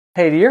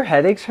Hey, do your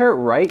headaches hurt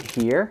right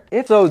here?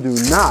 If so, do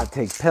not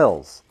take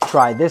pills.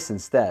 Try this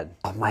instead.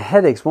 Oh, my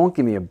headaches won't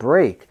give me a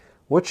break.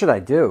 What should I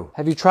do?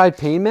 Have you tried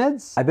pain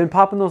meds? I've been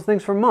popping those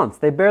things for months.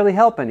 They barely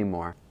help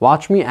anymore.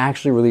 Watch me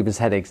actually relieve his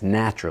headaches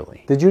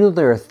naturally. Did you know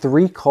there are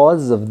 3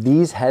 causes of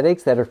these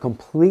headaches that are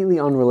completely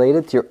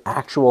unrelated to your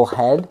actual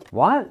head?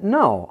 What?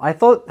 No, I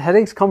thought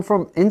headaches come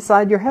from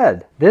inside your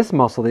head. This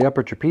muscle, the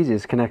upper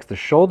trapezius, connects the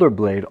shoulder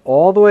blade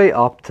all the way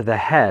up to the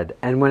head,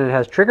 and when it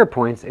has trigger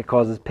points, it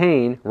causes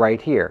pain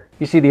right here.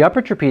 You see, the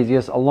upper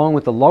trapezius, along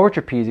with the lower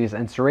trapezius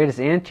and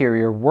serratus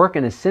anterior, work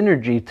in a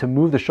synergy to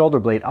move the shoulder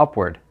blade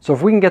upward. So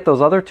if we can get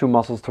those other 2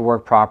 muscles to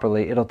work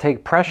properly, it'll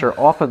take pressure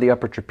off of the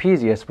upper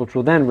trapezius, which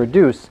will then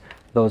reduce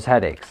those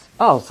headaches.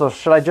 Oh, so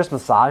should I just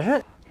massage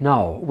it?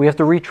 No, we have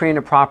to retrain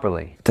it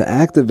properly. To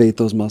activate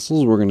those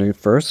muscles, we're going to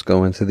first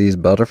go into these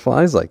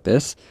butterflies like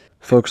this.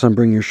 Focus on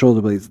bringing your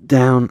shoulder blades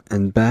down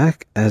and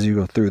back as you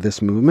go through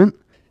this movement.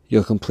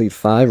 You'll complete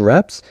 5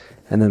 reps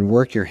and then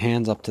work your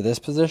hands up to this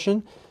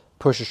position.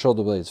 Push your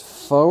shoulder blades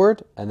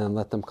forward and then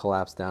let them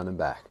collapse down and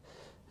back.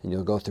 And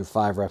you'll go through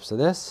 5 reps of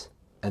this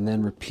and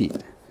then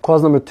repeat.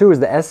 Cause number 2 is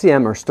the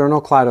SCM, or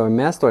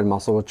sternocleidomastoid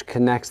muscle, which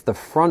connects the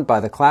front by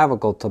the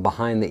clavicle to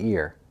behind the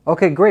ear.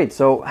 Okay, great.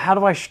 So how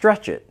do I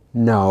stretch it?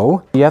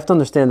 No. You have to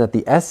understand that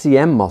the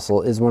SCM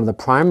muscle is one of the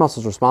prime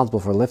muscles responsible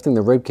for lifting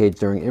the ribcage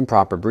during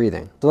improper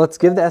breathing. So let's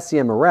give the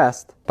SCM a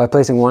rest by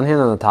placing one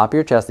hand on the top of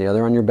your chest, the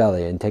other on your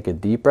belly, and take a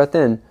deep breath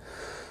in,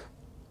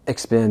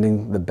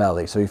 expanding the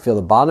belly. So you feel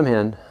the bottom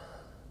hand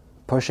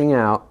pushing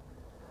out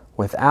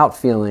without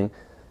feeling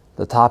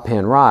the top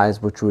hand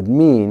rise, which would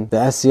mean the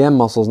SCM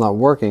muscle is not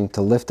working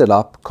to lift it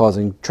up,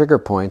 causing trigger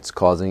points,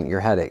 causing your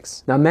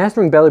headaches. Now,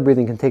 mastering belly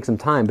breathing can take some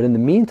time, but in the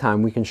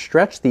meantime, we can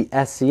stretch the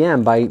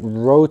SCM by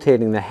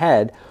rotating the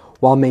head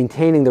while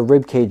maintaining the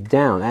rib cage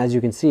down. As you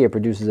can see, it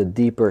produces a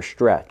deeper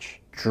stretch.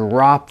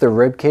 Drop the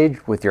rib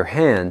cage with your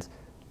hands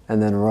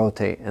and then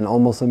rotate, and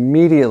almost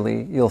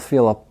immediately you'll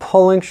feel a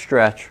pulling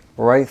stretch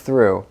right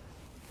through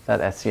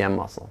that SCM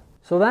muscle.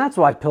 So that's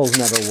why pills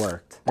never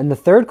worked. And the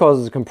third cause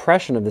is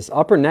compression of this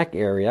upper neck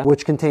area,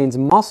 which contains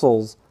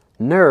muscles,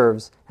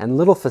 nerves, and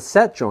little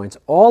facet joints,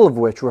 all of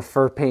which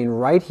refer pain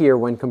right here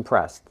when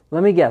compressed.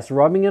 Let me guess,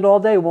 rubbing it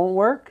all day won't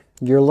work?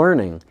 You're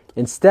learning.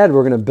 Instead,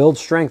 we're going to build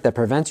strength that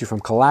prevents you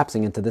from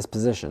collapsing into this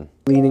position.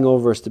 Leaning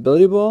over a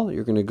stability ball,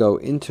 you're going to go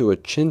into a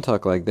chin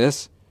tuck like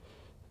this,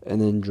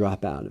 and then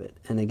drop out of it.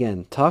 And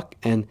again, tuck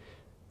and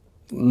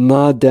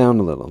nod down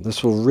a little.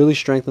 This will really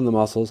strengthen the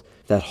muscles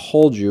that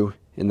hold you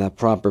in that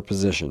proper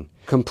position.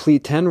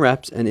 Complete 10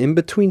 reps, and in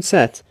between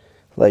sets,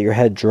 let your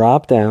head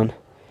drop down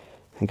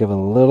and give a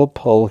little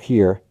pull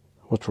here,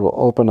 which will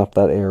open up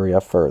that area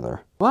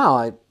further. Wow,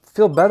 I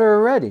feel better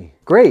already.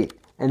 Great.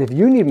 And if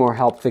you need more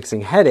help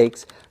fixing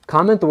headaches,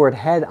 comment the word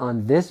head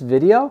on this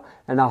video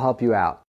and I'll help you out.